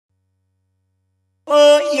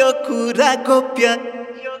Oh, yo KURA GOPYA,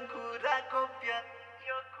 yo KURA GOPYA,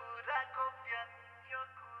 yo KURA GOPYA, yo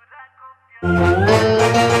KURA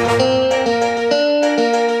GOPYA.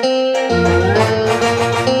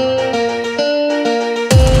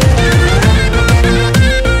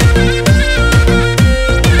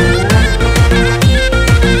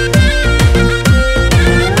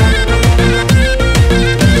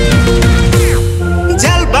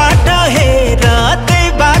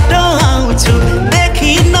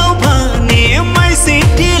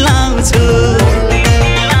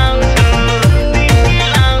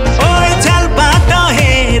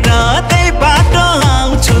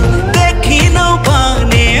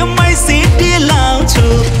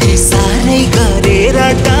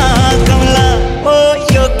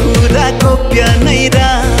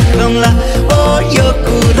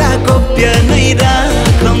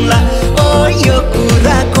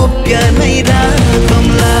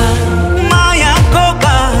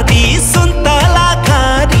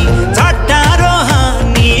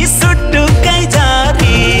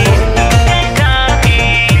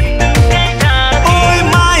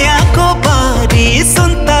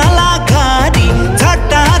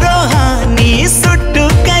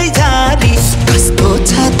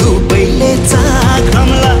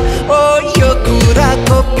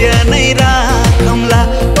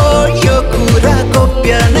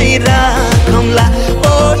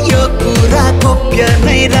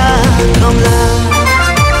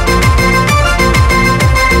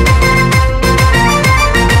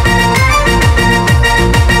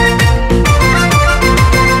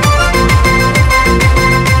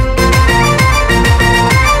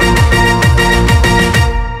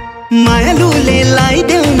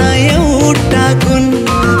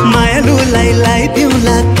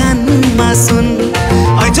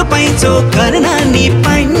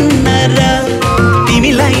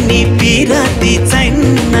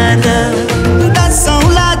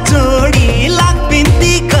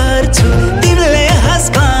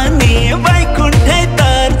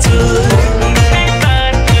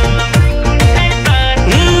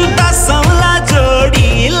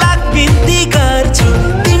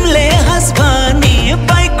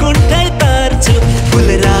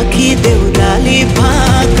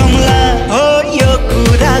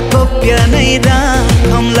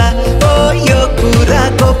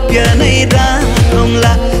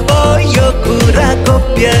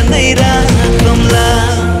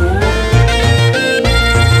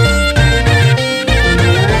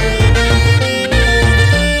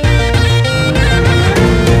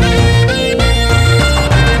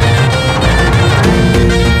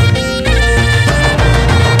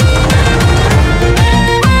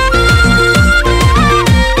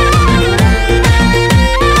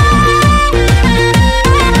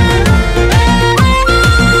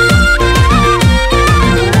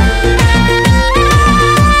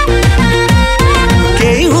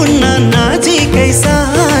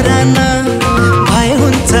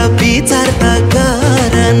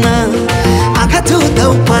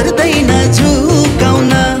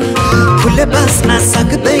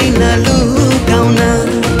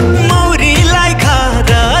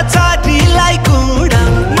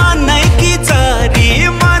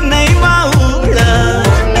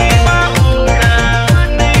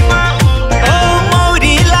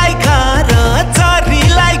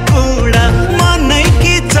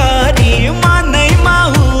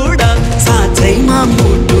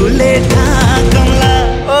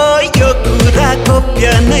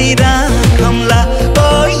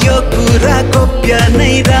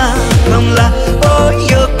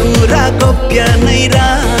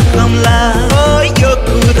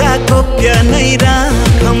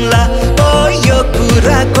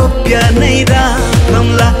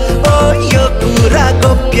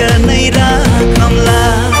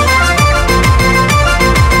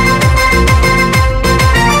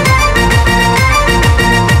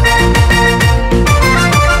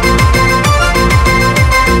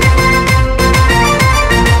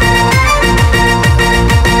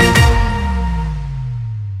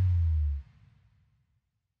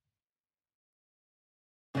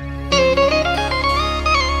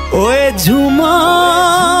 झुमा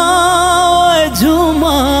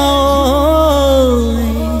झुमा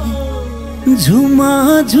झुमा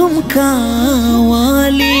झुमका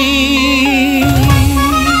वाली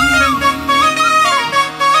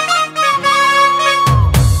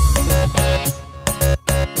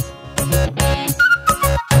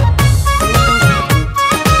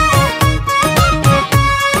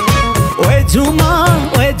ओए झुमा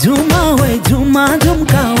ओए झुमा ओए झुमा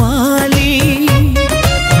झुमका वाली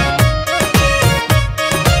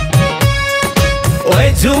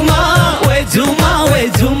झुमा ओए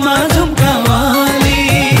झुमा झुमकावाली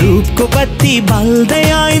रूपको बत्ती बाल्दै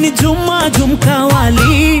आइन झुमा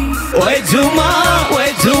झुमकावाली ओए झुमा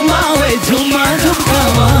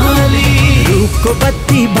झुमकावाली रूपको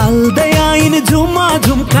बत्ती बाल्दै आइन झुमा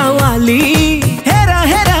झुमकावाली हेरा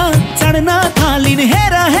हेरा चढ्न थालिन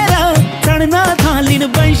हेरा हेरा चढ्न थालिन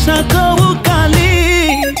वैशाखको उकाली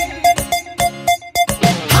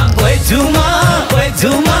ओए झुमा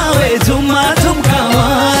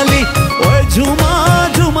झुमकावाली ओए झुमा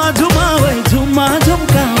ओए झुमा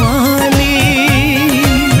झुमकावाली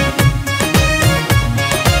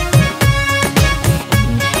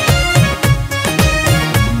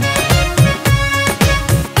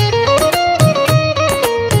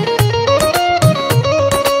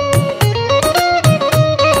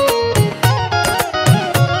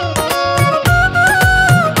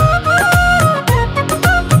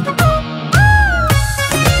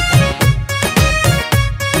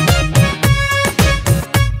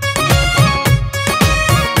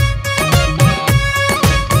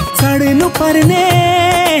पर्ने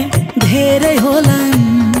धेरै होलान्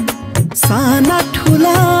साना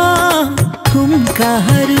ठुला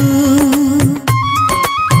ठुम्काहरू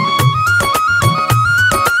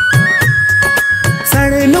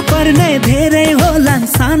चढ्नु पर्ने धेरै होलान्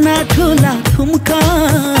साना ठुला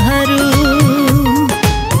ठुम्काहरू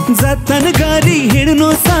जतन गरी हिँड्नु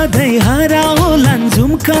सधैँ हराउलान्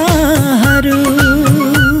झुम्काहरू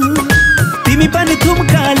तिमी पनि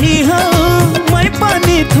थुम्काली हौ मै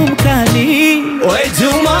पनि थुम्काली ओए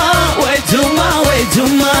झुमा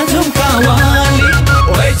झुमकावाली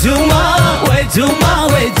ओए झुमा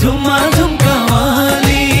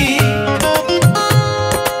झुमकावाली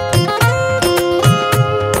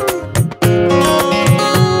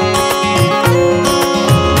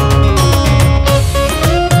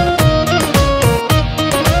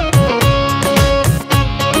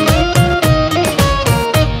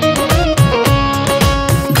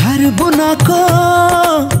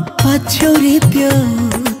पछ्यौरी त्यो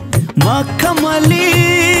मखमली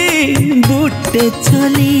बुट्टे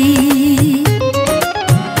चली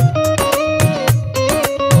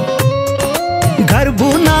घर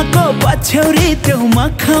बुनाको पछ्यौरी त्यो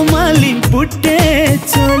मखमली बुट्टे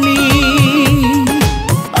चली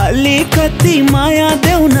अलिकति माया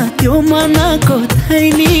देऊ न त्यो मनको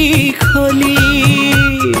थैली खोली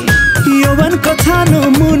यौवनको छानो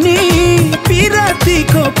मुनि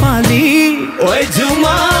पिरातीको पाली ओए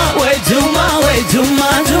झुमा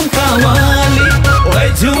झुमकावाली ओए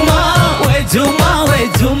झुमा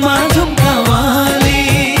झुमकावाली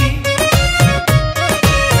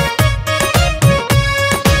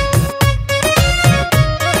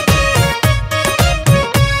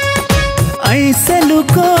ऐसे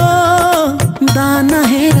लुको दाना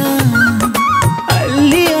हेरा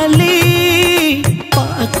अलि अलि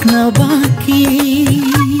पाक्न बाँकी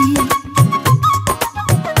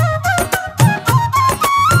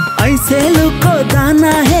ऐसे लुको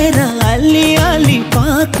दाना हेरा अलि अलि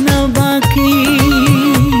पाक्न बाँकी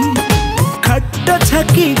खट्टो छ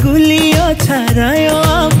कि गुलियो छ रह्यो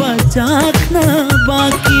अब चाख्न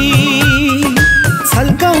बाँकी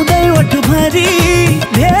छल्काउँदै ओठभरि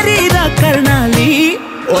भेरी र कर्णाली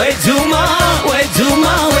ओए झुमा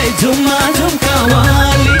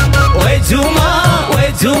झुमकावाली ओए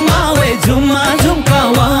झुमा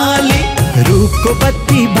झुमकावाली रूपको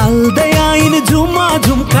बत्ती बाल्दै आइन झुमा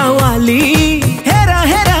झुमकावाली हेरा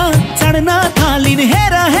हेरा चढ्न थालिन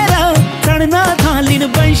हेरा हेरा चढ्न थालिन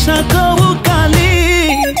वैशाखको उकाली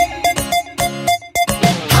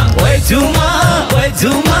ओए झुमा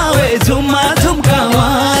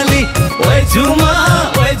झुमकावाली ओए झुमा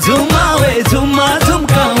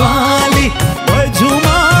झुमकावाली ओए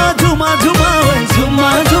झुमा झुमकावाली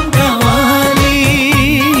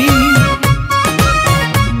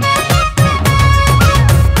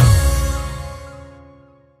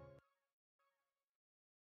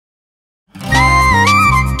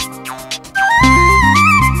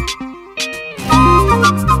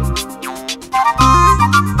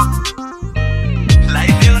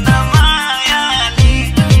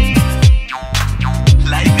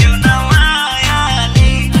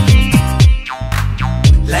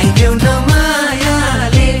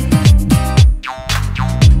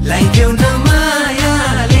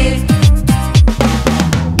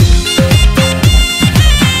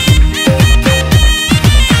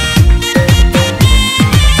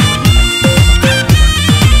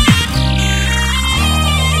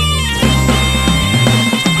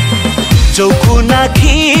चौकुना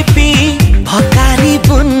खिपी भकारी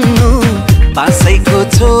बुन्नु पासैको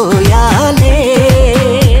छोयाले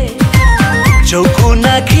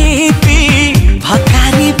चौकुना खिपी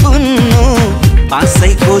भकारी बुन्नु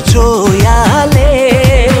पासैको चोयाले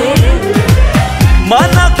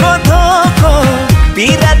मनको धोको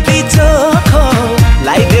पिराती चोखो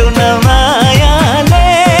लाइदेऊ न मायाले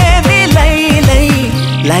नि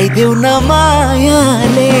लाइदेऊ न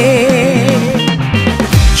मायाले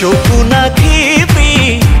चोकुना खिपी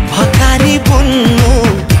भकारी बुन्नु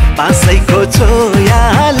पासैको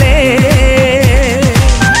चोयाले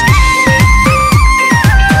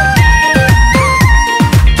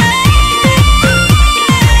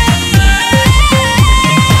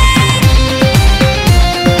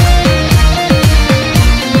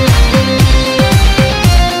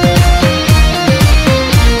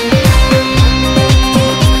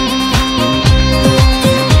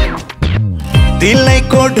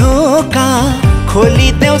दिलैको ढोका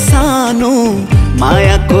खोलिदेऊ सानो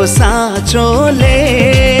मायाको साँचोले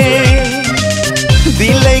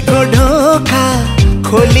दिलैको ढोका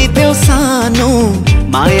खोलिदेऊ सानो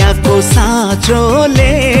मायाको साँचोले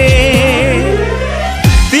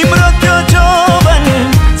तिम्रो त्यो जोवन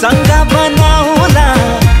चङ्गा बनाउला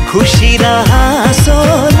खुसी र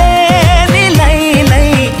हाँसोले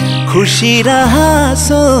निलाई खुसी र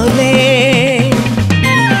हाँसोले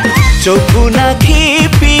चोकुना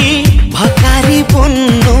खिपी भकारी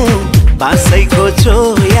पुन्नु पासैको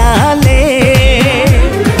चोयाले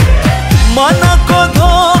मनको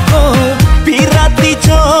धोको पिराती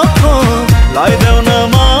चोखो लाइदेऊ न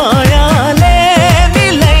मायाले नि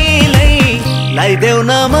लाइदेऊ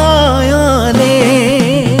न मायाले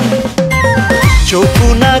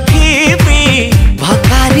चोकुना खिपी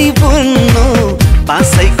भकारी पुन्नु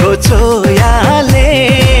पासैको चोयाले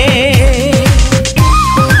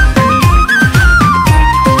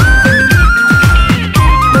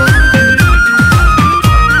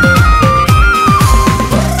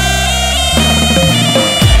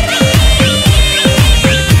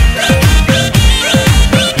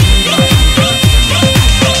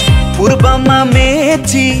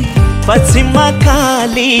पश्चिममा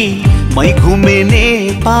काली मै घुमे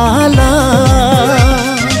नेपाल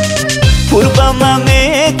पूर्वमा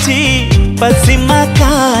मेची पश्चिममा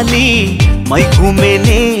काली मै घुमे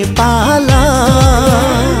नेपाल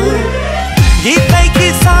गीतै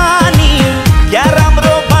किसानी क्या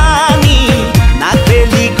राम्रो बानी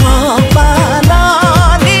नागबेली कपाल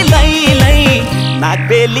निलाई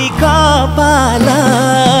नागबेली कपाल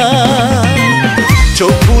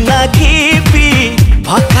चोकुना खिपी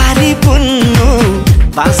भकारी पुन्नु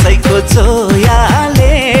पासैको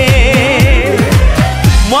चोयाले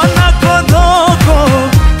मनको धोको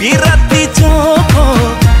पिराती चोखो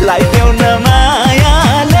लाइदेऊ न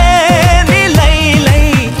मायाले नि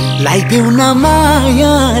लाइदेऊ न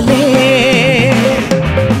मायाले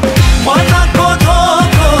मनको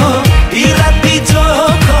धोको पिराती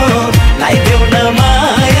चोखो लाइदेऊ न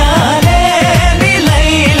मायाले नि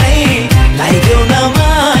लाइदेऊ न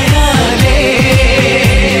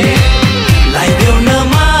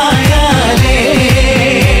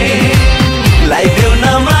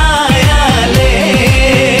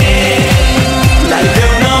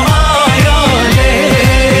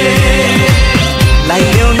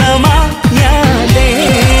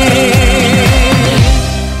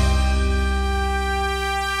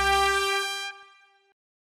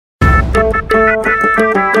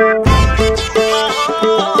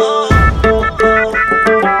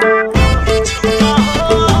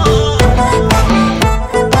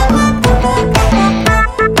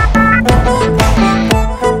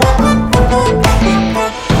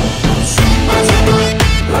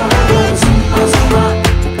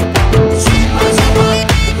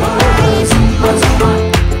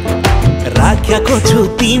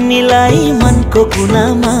तिमीलाई मनको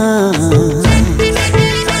कुनामा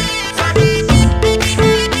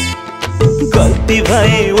गल्ती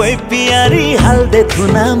भए ओइ प्यारी हाल्दे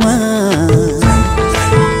थुनामा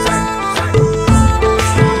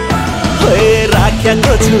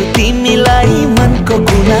राखेको छु तिमीलाई मनको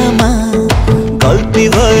कुनामा गल्ती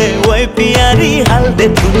भए ओइ प्यारी हाल्दे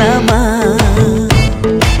थुनामा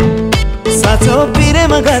साँचो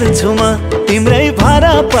प्रेम गर्छु म तिम्रै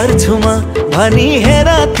भारा पर्छु म भनी हेर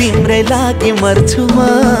तिम्रै लागि मर्छु म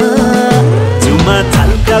झुमा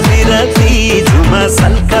छल्का बिरती झुमा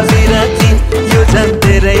सल्का बिरती यो झन्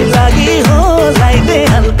तेरै लागि हो लाइदे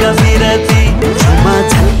हल्का बिरती झुमा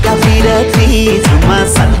छल्का बिरती झुमा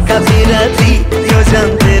सल्का बिरती यो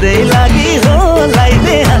झन् तेरै लागि हो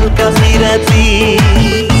लाइदे हल्का बिरती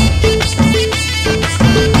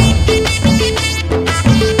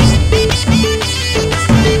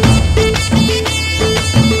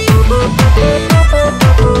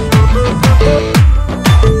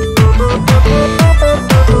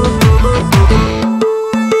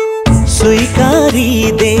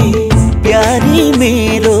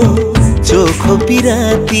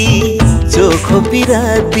चोखो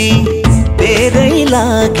पिराती तेरै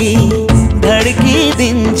लागि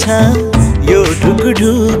धड्किदिन्छ यो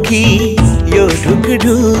ढुकढुकी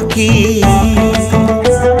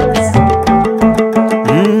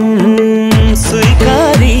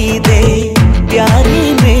स्वीकारिदे प्यारी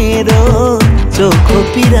मेरो चोखो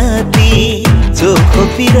पिराती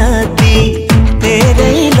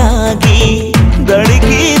तेरै लागि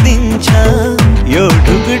धड्किदिन्छ यो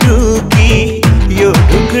ढुकढुकी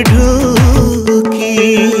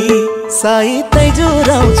साहित्य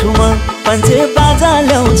जुराउँछु म पञ्चे बाजा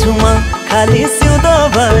ल्याउँछु म खाली सिउँदो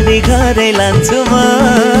भरि घरै लान्छु म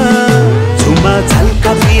झुमा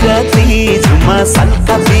झल्का पिराती झुमा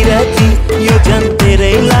सल्का पिराती यो जन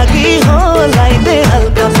तेरै लागि हो लाइदे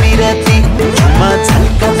हल्का पिराती झुमा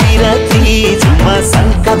झल्का पिराती झुमा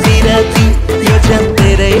सल्का पिराती यो जन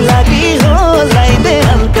तेरै लागि हो लाइदे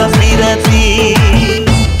हल्का पिराती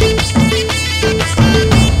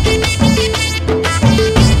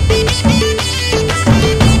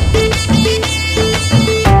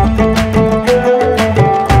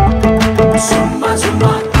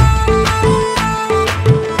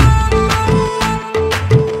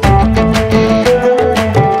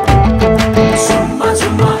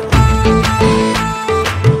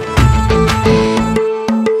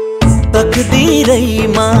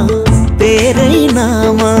तकदीरैमा तेरै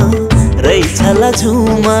नाम रहेछला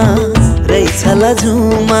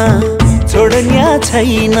झुमा छोड्या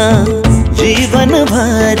छैन जीवन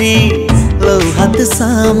भरि लौ हात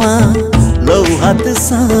सामा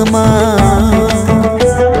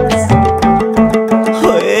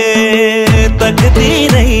होए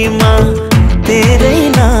तकदीरैमा तेरै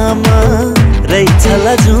नाम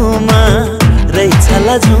रहेछला झुमा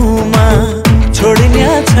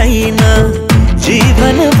छोड्या छैन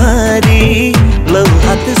जीवन भरि लौ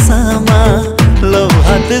हात सामा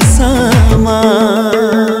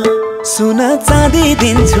सुना चाँदी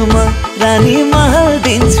दिन्छु म रानी महल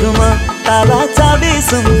दिन्छु म ताला चाबी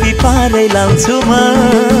सुम्पी पारै लाउँछु म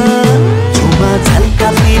झुमा झल्का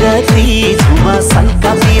पिराती झुमा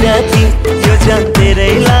सल्का पिराती यो जन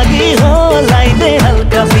तेरै लागि हो लाइदे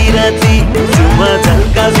हल्का पिराती झुमा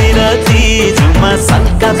झल्का पिराती झुमा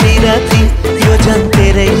सल्का पिराती यो जन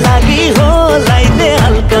तेरै लागि हो लाइदे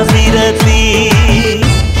हल्का पिराती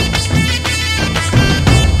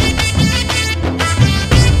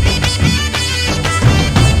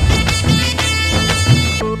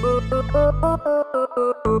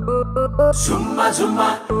Zumba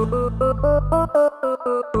zumba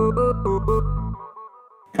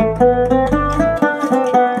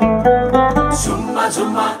Zumba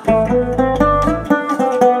zumba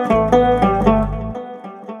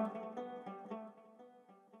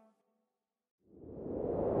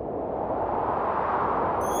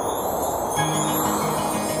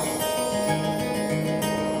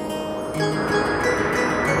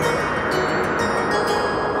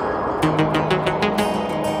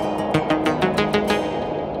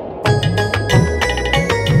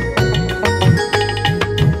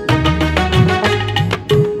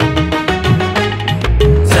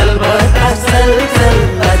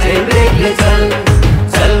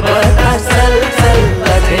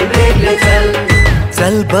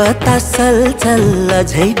चल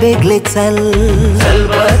अझै बेग्लै चल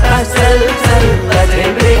बतास चल अझै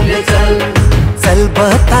बेग्लै चल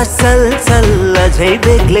बतास चल अझै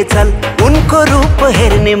बेग्लै चल उनको रूप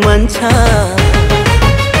हेर्ने मन छ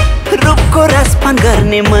रूपको रसपान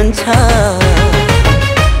गर्ने मन छ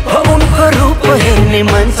उनको रूप हेर्ने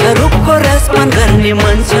मन छ रूपको रसपान गर्ने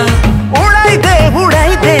मन छ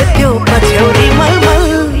उडाइदे त्यो पछ्यौरी मलमल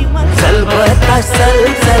चल बतास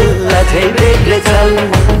चल अझै बेग्लै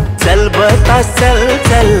चल बतास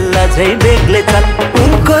चल अझै बेग्लै चल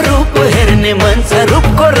उनको रूप हेर्ने मन छ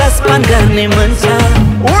रूपको रसपान गर्ने मन छ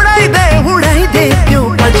उडाइदे त्यो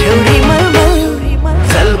पछ्यौरी मलमल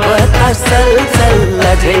चल बतास चल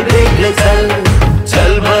अझै बेग्लै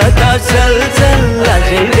चल बतास चल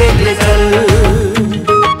अझै बेग्लै चल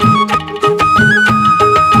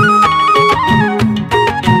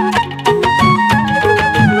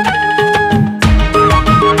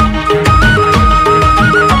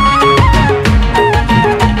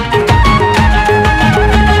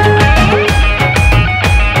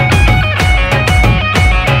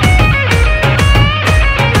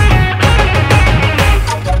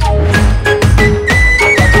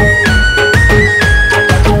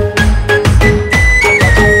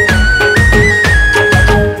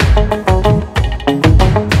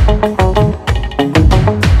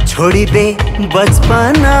छोडिदे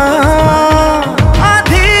बचपना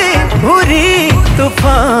आधी भुरी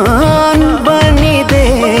तूफान बनिदे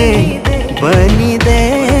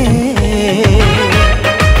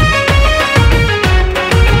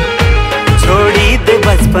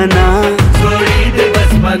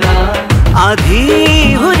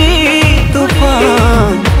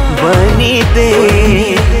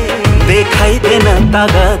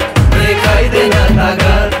तागत देखाइदेन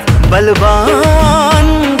तागत बलवान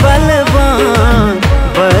बलवान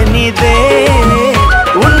बनिदे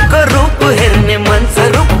उनको रूप हेर्ने मन छ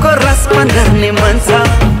रूपको रसपान गर्ने मन छ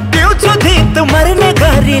पिउँछु धित मर्ने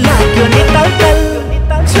गरी लाग्यो नि तल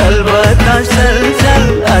चल बतास चल चल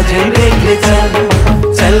अझै बेग्लै चल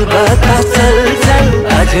चल बतास चल चल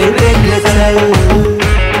अझै बेग्लै चल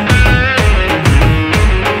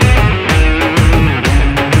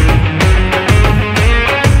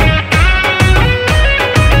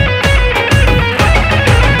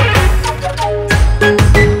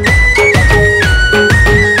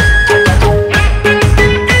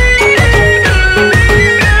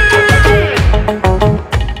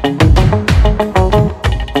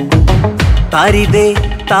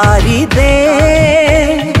तारी दे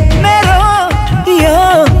मेरो यो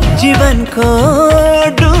जीवनको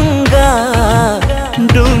डुङ्गा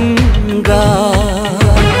डुङ्गा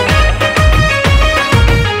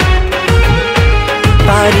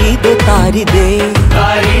तारी दे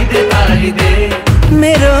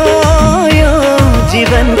मेरो यो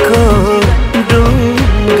जीवनको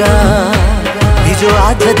डुङ्गा हिजो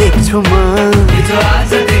आज देख्छु म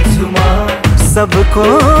सबको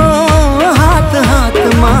हात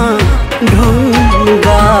हातमा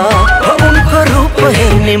ढुङ्गा उनको रूप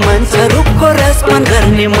हेर्ने मन छ रूपको रसपान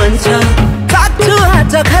गर्ने मन छ चाच्छु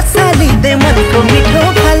आज खसालिँदै मनको मिठो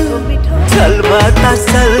फल चल बतास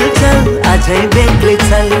चल चल अझै बेग्लै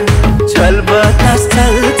चल चल बतास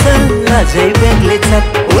चल चल अझै बेग्लै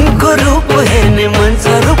चल उनको रूप हेर्ने मन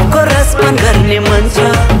छ रूपको रसपान गर्ने मन छ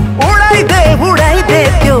उडाइदे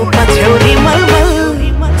त्यो पछ्यौरी मलमल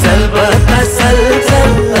चल बतास चल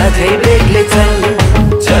चल अझै बेग्लै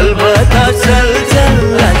चल बतास चल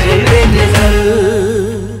चल अझै बेग्लै चल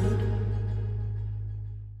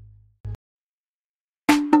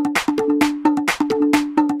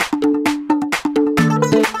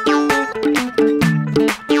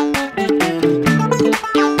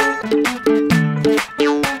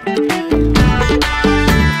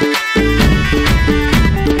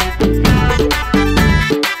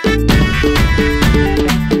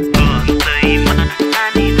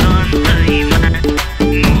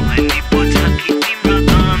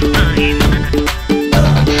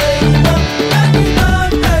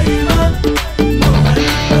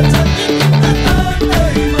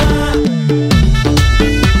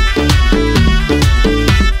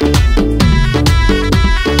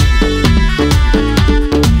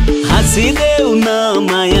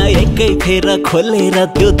खोलेर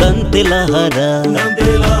त्यो दन्ते लहरा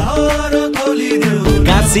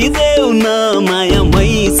कासिदेऊ न माया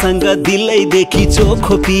मैसँग दिलैदेखि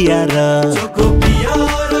चोखो पियार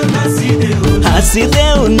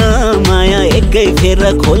हाँसिदेऊ न माया एकै फेर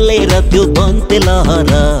खोलेर त्यो दन्ते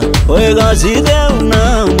लहरा ओए घसिदेऊ न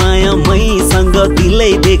माया मैसँग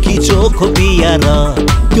दिलैदेखि चोखो पियार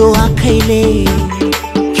त्यो आँखैले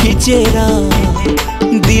खिचेर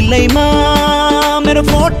दिलैमा मेरो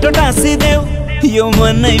फोटो टाँसिदेऊ यो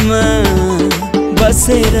मनैमा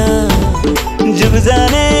बसेर जुग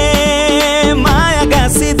जाने माया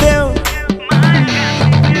गाँसिदेऊ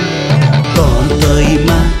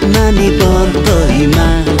दन्तैमा नानी दन्तैमा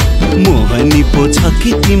मोहनी पो छ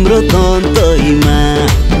कि तिम्रो दन्तैमा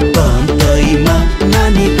दन्तैमा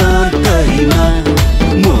नानी दन्तैमा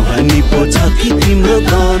मोहनी पो छ कि तिम्रो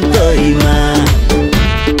दन्तैमा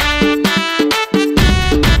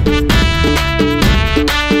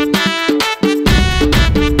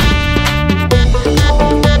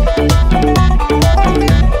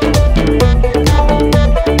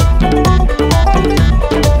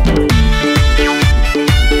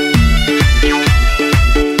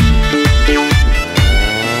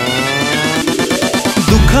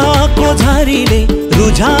झरीले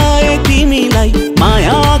रुझाए तिमीलाई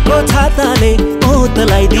मायाको छाताले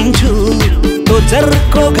ओतलाई दिन्छु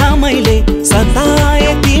तोचरको घामैले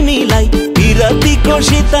सताए तिमीलाई विरतीको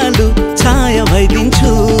शीतलु छाया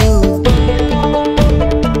भइदिन्छु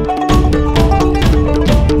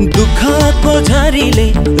दुःखको झरीले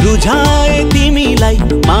रुझाए तिमीलाई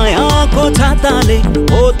मायाको छाताले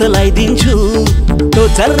ओतलाई दिन्छु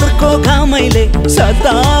तोचरको घामैले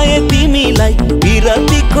सताए तिमीलाई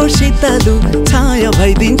विरतीको शीतलु छाया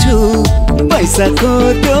भइदिन्छु पैसाको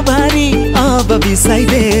त्यो भारी अब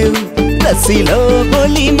बिसाइदेऊ रसिलो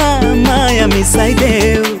बोलीमा माया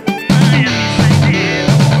मिसाइदेऊ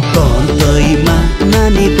दन्तैमा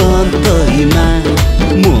नानी दन्तैमा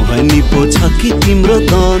मोहनी पो छ कि तिम्रो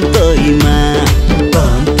दन्तैमा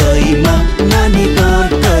दन्तैमा नानी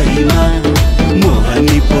दन्तैमा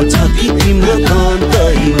मोहनी पो छ कि तिम्रो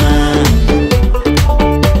दन्तैमा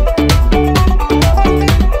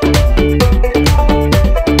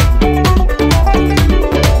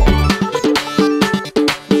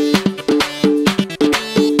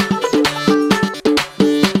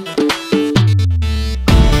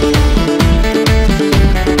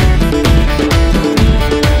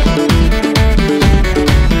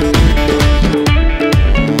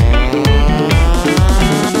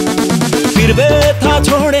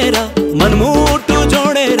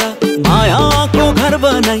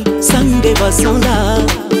बसौँला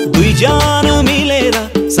दुईजना मिलेर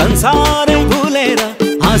संसारै भुलेर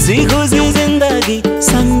हाँसी खुसी जिन्दगी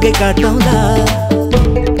सँगै काटौँला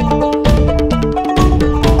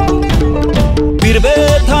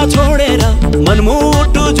बिरबेथा छोडेर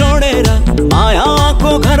मनमुटु जोडेर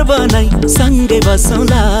मायाको घर बनाई सँगै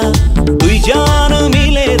बसौँला दुईजना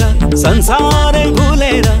मिलेर संसारै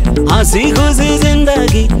भुलेर हाँसी खुसी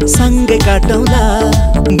जिन्दगी सँगै काटौँला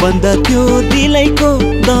बन्द त्यो दिलैको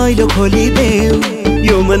दैलो खोलिदेऊ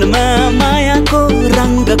यो मनमा मायाको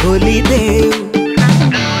रङ्ग खोलिदेऊ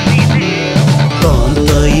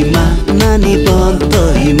दन्तैमा नानी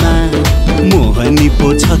दन्तैमा मोहनी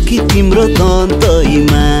पो छ कि तिम्रो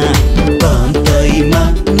दन्तैमा दन्तैमा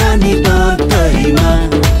नानी दन्तैमा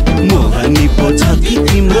मोहनी पो छ कि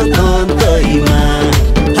तिम्रो दन्तैमा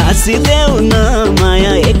हाँसिदेऊ न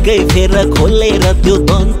माया एकै फेर खोलेर त्यो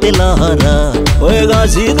दन्ते लहर ओए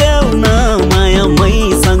घसिदेऊ न माया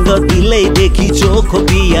मैसँग दिलैदेखि चोखो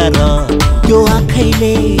बिहार त्यो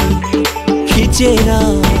आँखैले खिचेर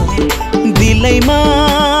दिलैमा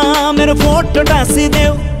मेरो फोटो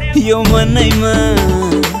टाँसिदेऊ यो मनैमा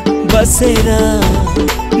बसेर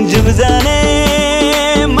जुग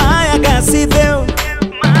जाने माया गाँसिदेऊ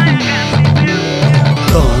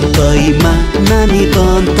दन्तैमा नानी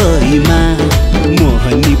दन्तैमा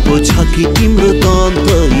मोहनी पो छ कि तिम्रो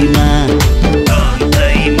दन्तैमा